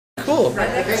cool.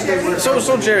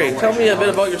 So Jerry, tell me a bit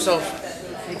about yourself.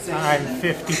 I'm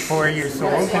 54 years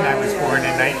old and I was born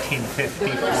in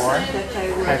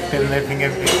 1954. I've been living in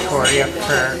Victoria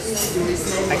for,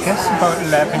 I guess, about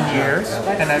 11 years,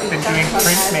 and I've been doing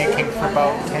printmaking for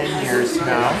about 10 years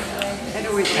now.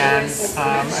 And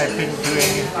I've been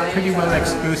doing pretty well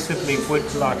exclusively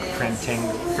woodblock printing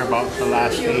for about the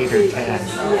last 8 or 10.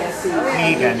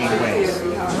 8 anyways.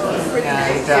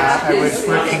 And I was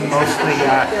working mostly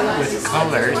with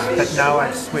colors, but now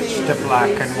I've switched to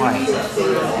black and white.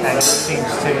 And it seems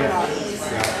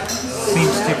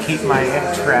to keep my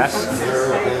interest.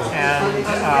 And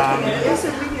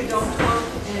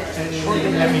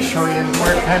let me show you the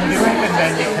work I'm doing, and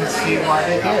then you can see what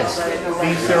it is.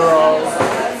 These are all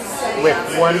with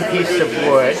one piece of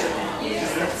wood,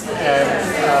 and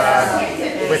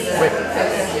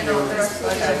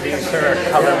these are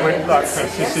color woodblock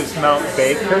prints. This is Mount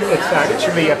Baker. It's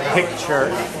actually a picture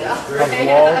of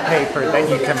wallpaper that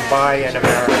you can buy in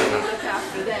America.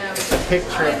 It's a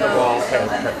picture of the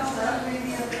wallpaper,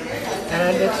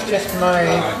 and it's just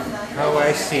how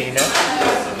I seen it.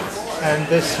 And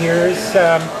this here is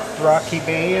Rocky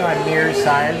Bay on Mears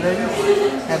Island,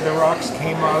 and the rocks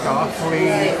came out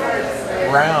awfully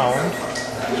round.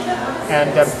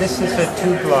 And this is a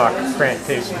 2-block print.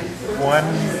 There's one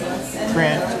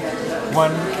print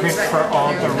for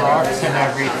all the rocks and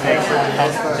everything,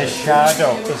 and the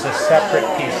shadow is a separate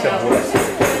piece of wood.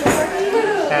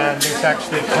 And there's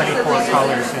actually 24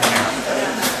 colors in there,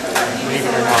 believe it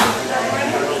or not.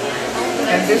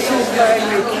 And this is my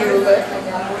Ukulele.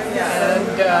 And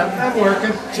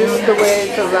just the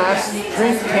way the last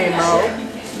print came out,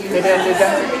 it ended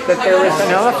up that there was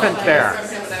an elephant there.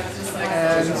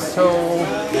 And so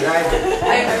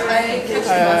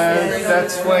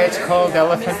that's why it's called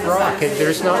Elephant Rock.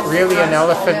 There's not really an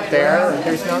elephant there.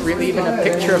 There's not really even a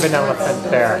picture of an elephant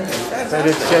there. But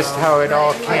it's just how it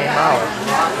all came out.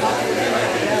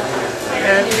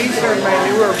 And these are my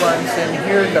newer ones, and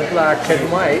here the black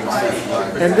and white.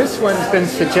 And this one's been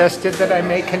suggested that I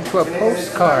make into a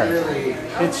postcard.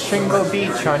 It's Shingle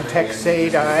Beach on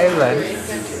Texade Island.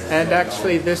 And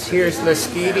actually this here's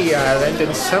Lasqueti Island,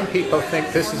 and some people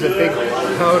think this is a big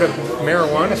cloud of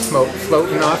marijuana smoke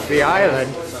floating off the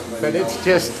island. But it's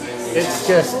just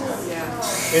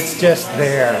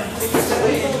there.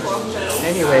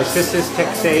 Anyways, this is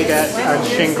Texade on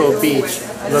Shingle Beach,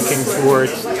 looking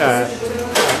towards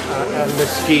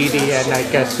Lasqueti, and I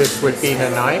guess this would be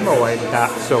Nanaimo and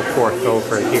so forth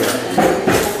over here.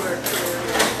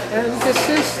 And this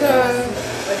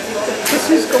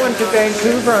is going to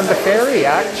Vancouver on the ferry,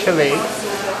 actually.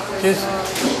 Just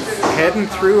heading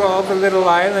through all the little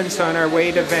islands on our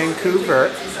way to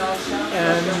Vancouver.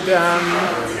 And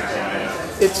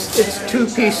it's 2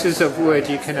 pieces of wood.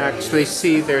 You can actually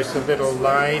see there's a little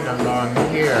line along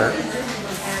here.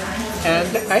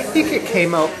 And I think it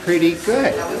came out pretty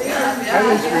good. I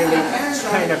was really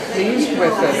kind of pleased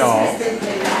with it all.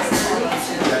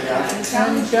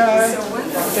 And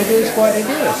it is what it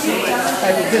is.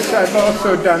 I've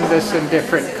also done this in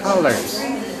different colors.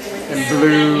 In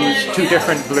blues, 2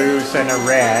 different blues and a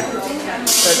red.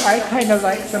 But I kind of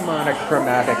like the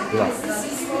monochromatic look.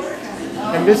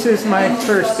 And this is my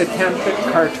first attempt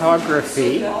at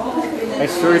cartography. I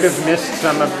sort of missed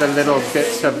some of the little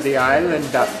bits of the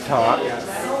island up top.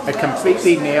 I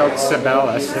completely nailed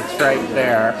Sabellis, it's right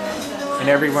there. And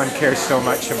everyone cares so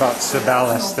much about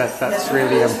Sabellis that that's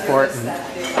really important.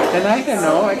 And I don't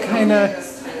know,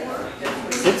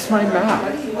 it's my map.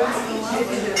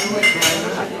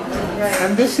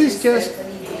 And this is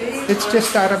it's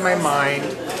just out of my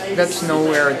mind. That's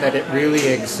nowhere that it really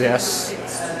exists.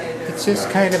 It's just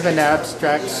kind of an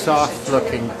abstract,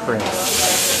 soft-looking print.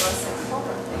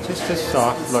 Just a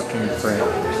soft-looking print.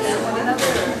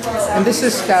 And this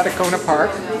is Stadacona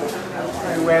Park.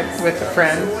 I went with a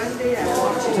friend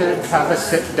to have a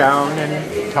sit down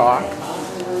and talk.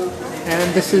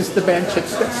 And this is the bench at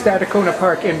Stadacona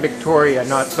Park in Victoria,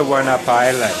 not the one up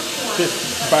island.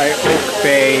 Just by Oak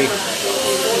Bay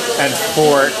and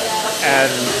Fort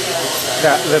and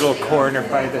that little corner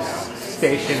by the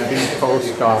Station B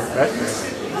post office.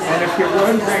 And if you're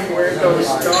wondering where those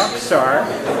stalks are,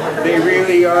 they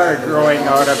really are growing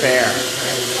out of air.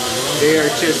 They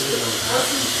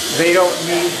don't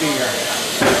need the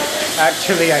earth.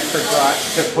 Actually, I forgot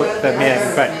to put them in,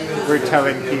 but we're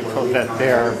telling people that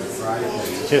they're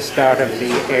just out of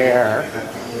the air.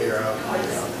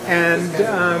 And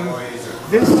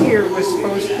this here was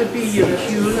supposed to be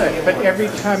Ukulele, but every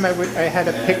time I had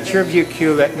a picture of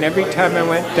Ukulele, and every time I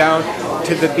went down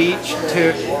to the beach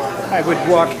I would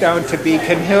walk down to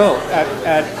Beacon Hill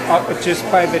just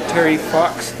by the Terry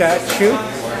Fox statue,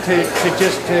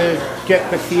 to get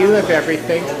the feel of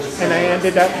everything, and I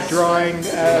ended up drawing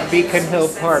Beacon Hill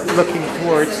Park looking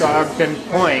towards Ogden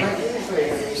Point.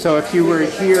 So if you were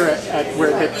here at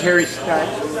where the Terry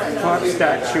Fox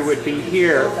statue would be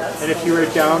here, and if you were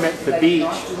down at the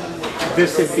beach,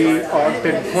 this would be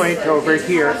Ogden Point over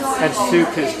here, and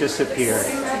Souk has disappeared.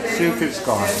 Souk is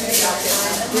gone.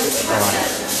 It's gone.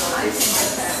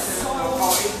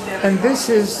 And this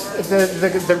is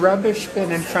the rubbish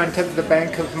bin in front of the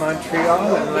Bank of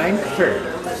Montreal in Langford.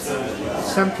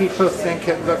 Some people think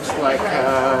it looks like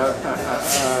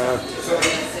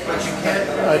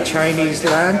a Chinese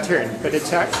lantern, but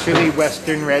it's actually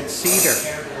Western red cedar.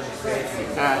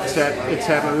 It's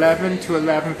at 11 to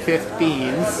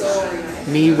 11:15.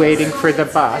 Me waiting for the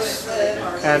bus,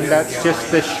 and that's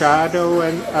just the shadow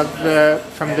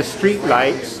from the street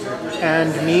lights,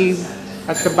 and me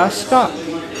at the bus stop.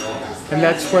 And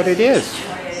that's what it is.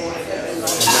 And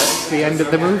that's the end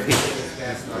of the movie.